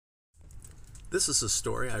This is a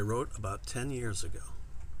story I wrote about 10 years ago.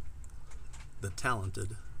 The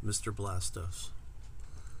talented Mr. Blastos.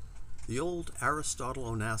 The old Aristotle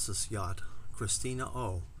Onassis yacht, Christina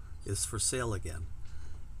O, is for sale again,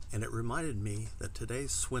 and it reminded me that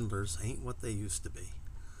today's swindlers ain't what they used to be.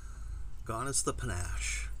 Gone is the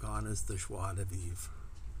panache, gone is the joie de vivre.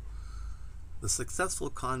 The successful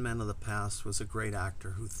conman of the past was a great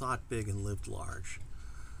actor who thought big and lived large.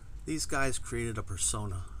 These guys created a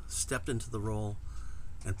persona, stepped into the role,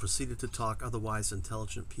 and proceeded to talk otherwise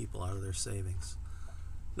intelligent people out of their savings.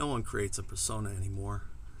 No one creates a persona anymore.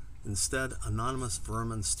 Instead, anonymous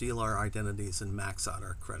vermin steal our identities and max out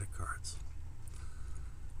our credit cards.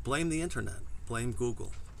 Blame the internet. Blame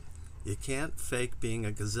Google. You can't fake being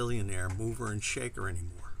a gazillionaire mover and shaker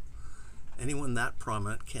anymore. Anyone that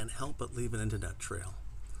prominent can't help but leave an internet trail,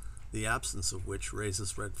 the absence of which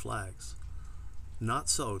raises red flags. Not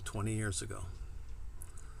so 20 years ago.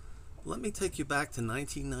 Let me take you back to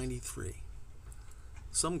 1993.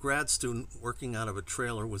 Some grad student working out of a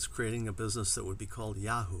trailer was creating a business that would be called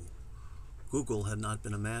Yahoo. Google had not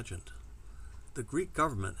been imagined. The Greek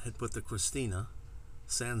government had put the Christina,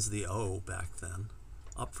 sans the O back then,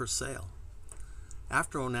 up for sale.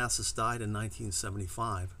 After Onassis died in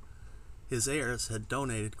 1975, his heirs had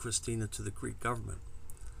donated Christina to the Greek government.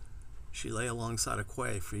 She lay alongside a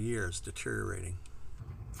quay for years, deteriorating.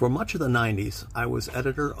 For much of the 90s, I was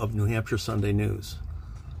editor of New Hampshire Sunday News,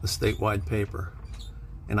 a statewide paper,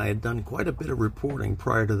 and I had done quite a bit of reporting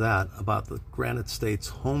prior to that about the Granite State's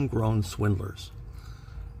homegrown swindlers.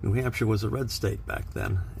 New Hampshire was a red state back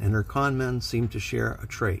then, and her con men seemed to share a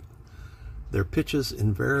trait. Their pitches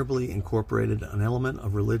invariably incorporated an element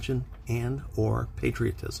of religion and or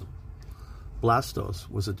patriotism. Blastos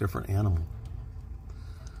was a different animal.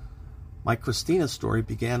 My Christina story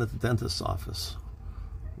began at the dentist's office,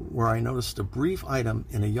 where I noticed a brief item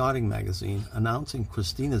in a yachting magazine announcing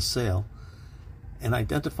Christina's sale and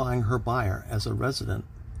identifying her buyer as a resident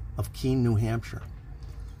of Keene, New Hampshire.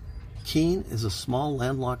 Keene is a small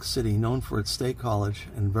landlocked city known for its state college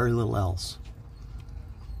and very little else.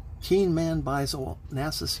 Keene man buys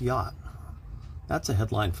Onassis yacht. That's a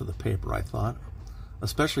headline for the paper, I thought,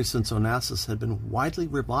 especially since Onassis had been widely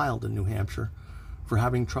reviled in New Hampshire for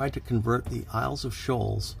having tried to convert the Isles of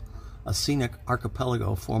Shoals, a scenic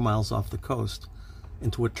archipelago 4 miles off the coast,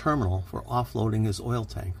 into a terminal for offloading his oil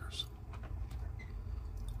tankers.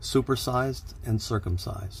 Supersized and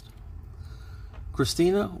circumcised.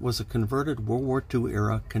 Christina was a converted World War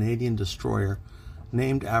II-era Canadian destroyer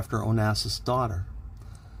named after Onassis' daughter.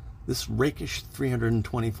 This rakish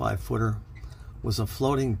 325-footer was a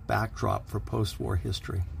floating backdrop for post-war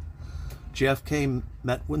history. JFK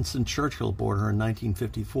met Winston Churchill aboard her in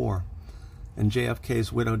 1954, and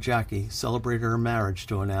JFK's widow Jackie celebrated her marriage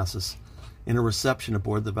to Onassis in a reception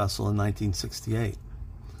aboard the vessel in 1968.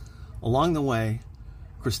 Along the way,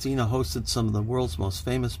 Christina hosted some of the world's most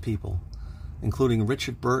famous people, including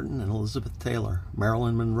Richard Burton and Elizabeth Taylor,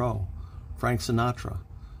 Marilyn Monroe, Frank Sinatra,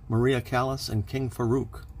 Maria Callas, and King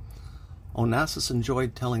Farouk. Onassis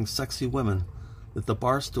enjoyed telling sexy women that the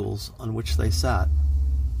bar stools on which they sat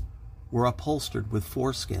were upholstered with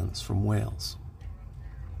foreskins from whales.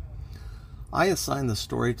 I assigned the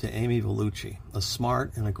story to Amy Vellucci, a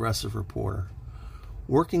smart and aggressive reporter.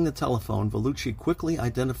 Working the telephone, Vellucci quickly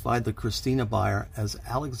identified the Christina buyer as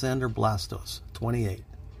Alexander Blastos, 28.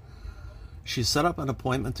 She set up an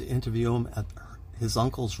appointment to interview him at his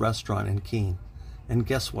uncle's restaurant in Keene. And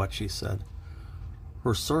guess what, she said.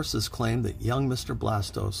 Her sources claim that young Mr.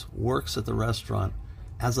 Blastos works at the restaurant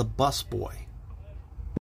as a busboy.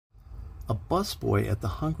 A busboy at the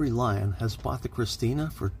Hungry Lion has bought the Christina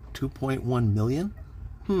for $2.1 million?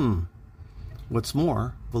 What's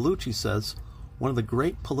more, Vellucci says one of the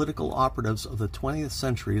great political operatives of the 20th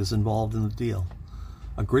century is involved in the deal,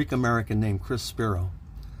 a Greek-American named Chris Spiro.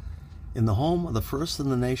 In the home of the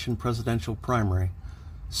first-in-the-nation presidential primary,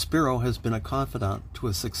 Spiro has been a confidant to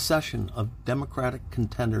a succession of Democratic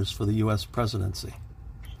contenders for the U.S. presidency.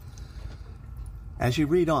 As you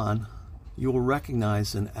read on, you will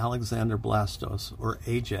recognize in Alexander Blastos, or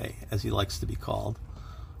AJ as he likes to be called,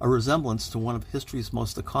 a resemblance to one of history's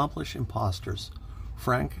most accomplished impostors,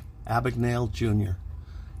 Frank Abagnale Jr.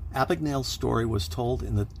 Abagnale's story was told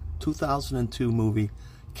in the 2002 movie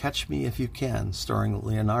Catch Me If You Can, starring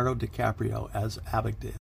Leonardo DiCaprio as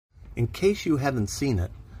Abagnale. In case you haven't seen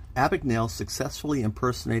it, Abagnale successfully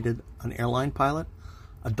impersonated an airline pilot,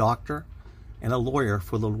 a doctor, and a lawyer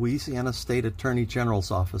for the Louisiana State Attorney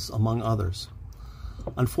General's office, among others.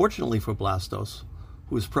 Unfortunately for Blastos,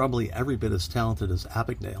 who is probably every bit as talented as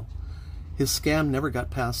Abagnale, his scam never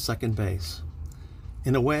got past second base.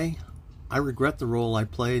 In a way, I regret the role I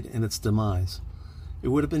played in its demise. It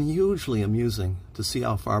would have been hugely amusing to see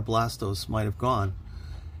how far Blastos might have gone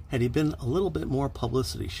had he been a little bit more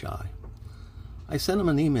publicity shy. I sent him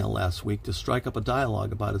an email last week to strike up a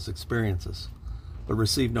dialogue about his experiences, but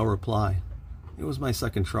received no reply. It was my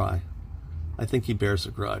second try. I think he bears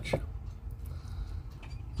a grudge.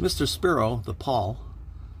 Mr. Spiro, the Paul,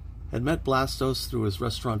 had met Blastos through his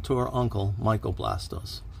restaurateur uncle, Michael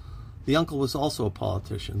Blastos. The uncle was also a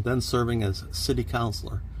politician, then serving as city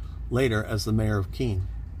councilor, later as the mayor of Keene.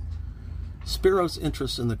 Spiro's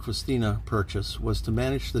interest in the Christina purchase was to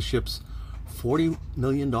manage the ship's $40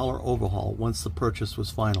 million overhaul once the purchase was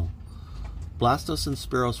final. Blastos and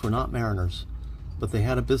Spiros were not mariners, but they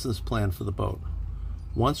had a business plan for the boat.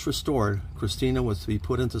 Once restored, Christina was to be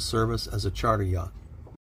put into service as a charter yacht.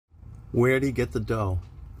 Where'd he get the dough?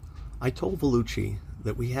 I told Vellucci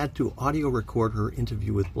that we had to audio record her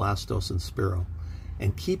interview with Blastos and Spiro,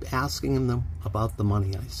 and keep asking them about the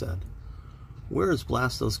money, I said. Where is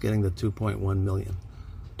Blastos getting the $2.1 million?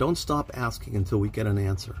 Don't stop asking until we get an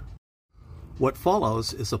answer. What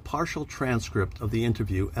follows is a partial transcript of the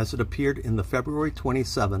interview as it appeared in the February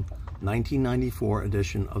 27, 1994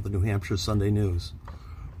 edition of the New Hampshire Sunday News.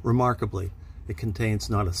 Remarkably, it contains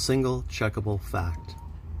not a single checkable fact.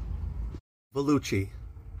 Vellucci: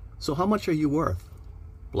 so how much are you worth?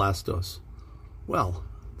 Blastos: well,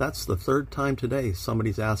 that's the third time today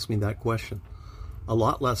somebody's asked me that question. A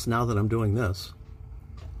lot less now that I'm doing this.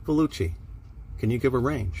 Vellucci: can you give a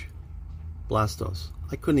range? Blastos: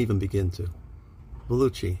 I couldn't even begin to.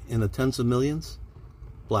 Vellucci: in the tens of millions?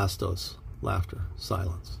 Blastos: laughter,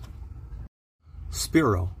 silence.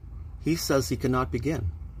 Spiro: he says he cannot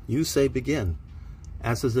begin. You say begin.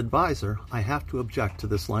 As his advisor, I have to object to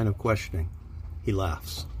this line of questioning. He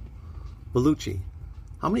laughs. Vellucci: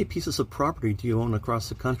 how many pieces of property do you own across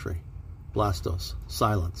the country? Blastos: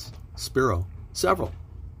 silence. Spiro: several.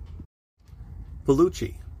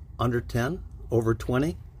 Vellucci: under 10? Over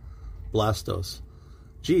 20? Blastos: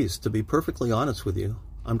 geez, to be perfectly honest with you,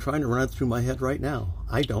 I'm trying to run it through my head right now.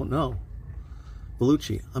 I don't know.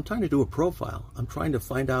 Vellucci: I'm trying to do a profile. I'm trying to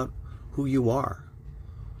find out who you are.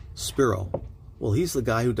 Spiro: well, he's the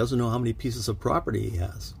guy who doesn't know how many pieces of property he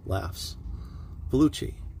has. Laughs.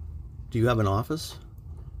 Vellucci: do you have an office?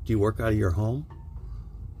 Do you work out of your home?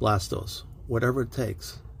 Blastos: whatever it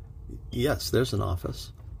takes. Yes, there's an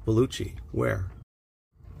office. Vellucci: where?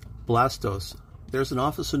 Blastos: there's an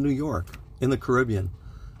office in New York, in the Caribbean,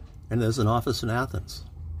 and there's an office in Athens.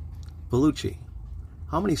 Vellucci: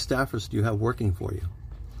 how many staffers do you have working for you?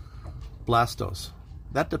 Blastos: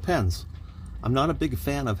 that depends. I'm not a big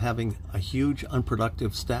fan of having a huge,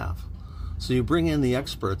 unproductive staff, so you bring in the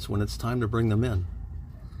experts when it's time to bring them in.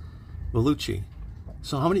 Vellucci: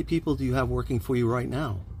 so how many people do you have working for you right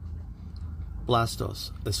now?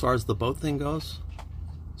 Blastos: as far as the boat thing goes?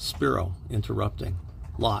 Spiro, interrupting: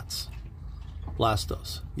 lots.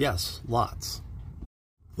 Blastos: yes, lots.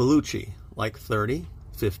 Vellucci: like 30,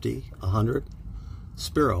 50, 100?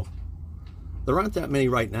 Spiro: there aren't that many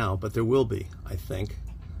right now, but there will be, I think.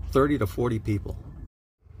 30 to 40 people.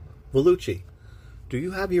 Vellucci: do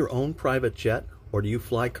you have your own private jet, or do you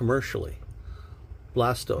fly commercially?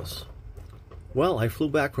 Blastos: well, I flew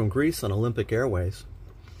back from Greece on Olympic Airways.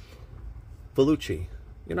 Vellucci: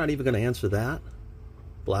 you're not even going to answer that?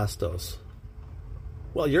 Blastos: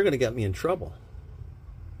 well, you're going to get me in trouble.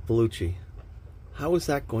 Vellucci: how is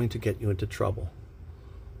that going to get you into trouble?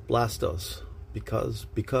 Blastos: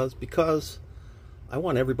 because I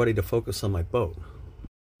want everybody to focus on my boat.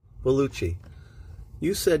 Vellucci: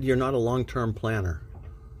 you said you're not a long-term planner,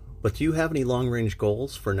 but do you have any long-range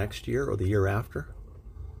goals for next year or the year after?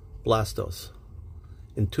 Blastos: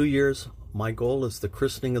 in 2 years, my goal is the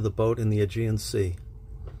christening of the boat in the Aegean Sea.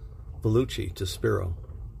 Vellucci to Spiro: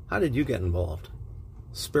 how did you get involved?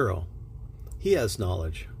 Spiro: he has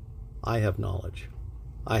knowledge. I have knowledge.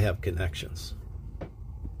 I have connections.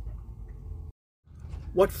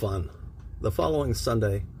 What fun. The following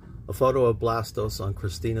Sunday, a photo of Blastos on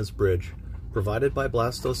Christina's bridge, provided by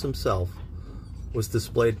Blastos himself, was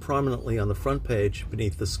displayed prominently on the front page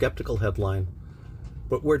beneath the skeptical headline,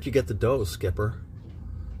 "But where'd you get the dough, Skipper?"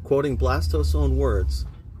 Quoting Blastos' own words,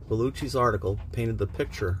 Vellucci's article painted the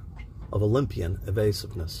picture of Olympian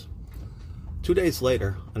evasiveness. 2 days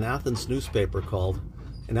later, an Athens newspaper called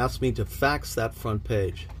and asked me to fax that front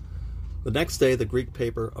page. The next day, the Greek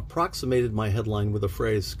paper approximated my headline with the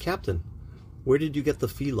phrase, "Captain, where did you get the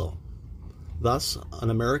philo?" Thus, an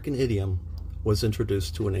American idiom was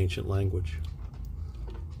introduced to an ancient language.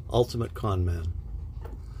 Ultimate con man.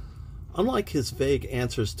 Unlike his vague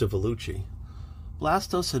answers to Vellucci,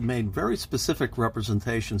 Blastos had made very specific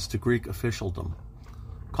representations to Greek officialdom.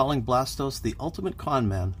 Calling Blastos the ultimate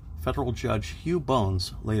conman, federal judge Hugh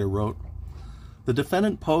Bones later wrote, "The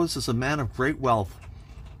defendant posed as a man of great wealth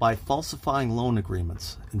by falsifying loan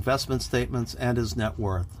agreements, investment statements, and his net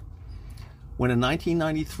worth. When in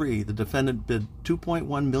 1993 the defendant bid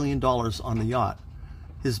 $2.1 million on the yacht,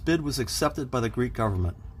 his bid was accepted by the Greek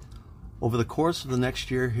government. Over the course of the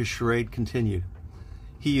next year, his charade continued.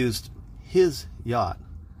 He used his yacht,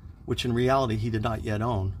 which in reality he did not yet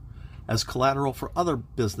own, as collateral for other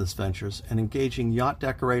business ventures and engaging yacht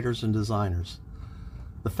decorators and designers.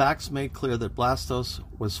 The facts made clear that Blastos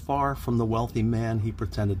was far from the wealthy man he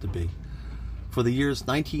pretended to be. For the years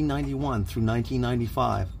 1991 through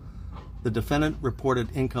 1995, the defendant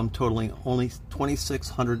reported income totaling only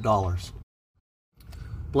 $2,600.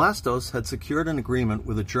 Blastos had secured an agreement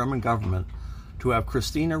with the German government to have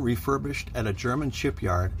Christina refurbished at a German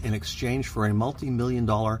shipyard in exchange for a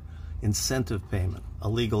multi-million-dollar incentive payment, a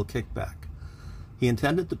legal kickback. He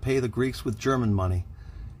intended to pay the Greeks with German money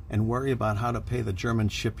and worry about how to pay the German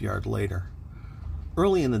shipyard later.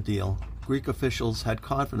 Early in the deal, Greek officials had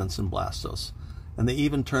confidence in Blastos, and they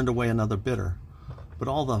even turned away another bidder. But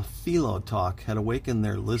all the philo talk had awakened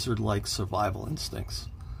their lizard-like survival instincts.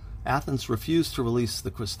 Athens refused to release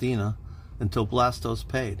the Christina until Blastos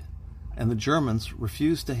paid, and the Germans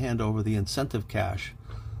refused to hand over the incentive cash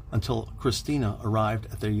until Christina arrived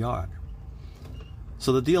at their yard.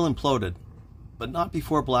 So the deal imploded, but not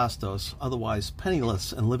before Blastos, otherwise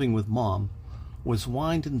penniless and living with Mom, was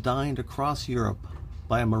wined and dined across Europe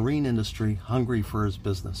by a marine industry hungry for his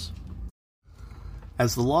business.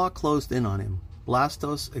 As the law closed in on him,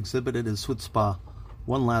 Blastos exhibited his chutzpah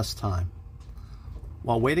one last time.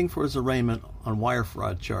 While waiting for his arraignment on wire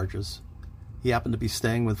fraud charges, he happened to be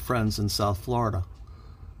staying with friends in South Florida.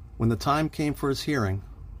 When the time came for his hearing,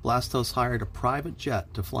 Blastos hired a private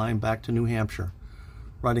jet to fly him back to New Hampshire,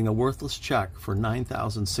 writing a worthless check for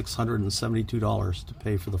 $9,672 to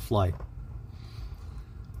pay for the flight.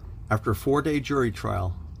 After a 4-day jury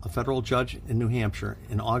trial, a federal judge in New Hampshire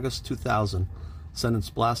in August 2000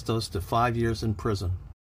 sentenced Blastos to 5 years in prison.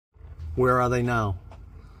 Where are they now?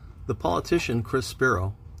 The politician Chris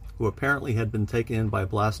Spiro, who apparently had been taken in by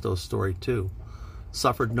Blastos' story too,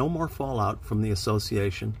 suffered no more fallout from the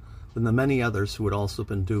association than the many others who had also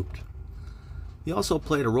been duped. He also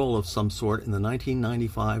played a role of some sort in the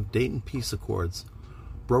 1995 Dayton Peace Accords,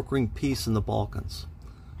 brokering peace in the Balkans.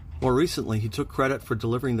 More recently, he took credit for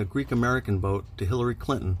delivering the Greek-American vote to Hillary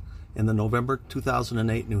Clinton in the November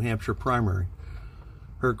 2008 New Hampshire primary.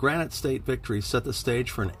 Her Granite State victory set the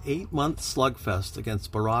stage for an 8-month slugfest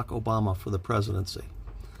against Barack Obama for the presidency.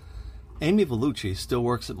 Amy Vellucci still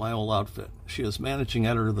works at my old outfit. She is managing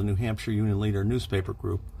editor of the New Hampshire Union Leader newspaper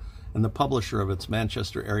group and the publisher of its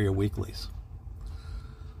Manchester area weeklies.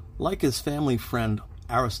 Like his family friend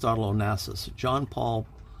Aristotle Onassis, John Paul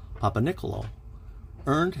Papanicolaou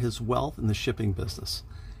earned his wealth in the shipping business.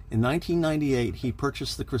 In 1998, he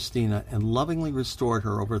purchased the Christina and lovingly restored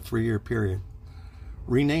her over a 3-year period.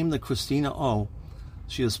 Renamed the Christina O,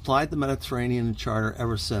 she has plied the Mediterranean charter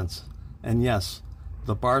ever since. And yes,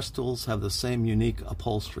 the bar stools have the same unique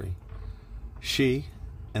upholstery. She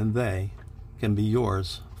and they can be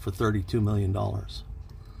yours for $32 million.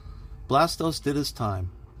 Blastos did his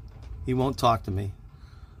time. He won't talk to me,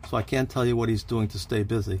 so I can't tell you what he's doing to stay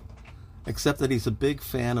busy, except that he's a big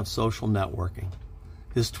fan of social networking.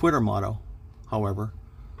 His Twitter motto, however,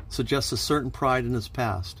 suggests a certain pride in his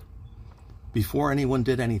past. Before anyone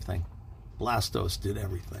did anything, Blastos did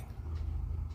everything.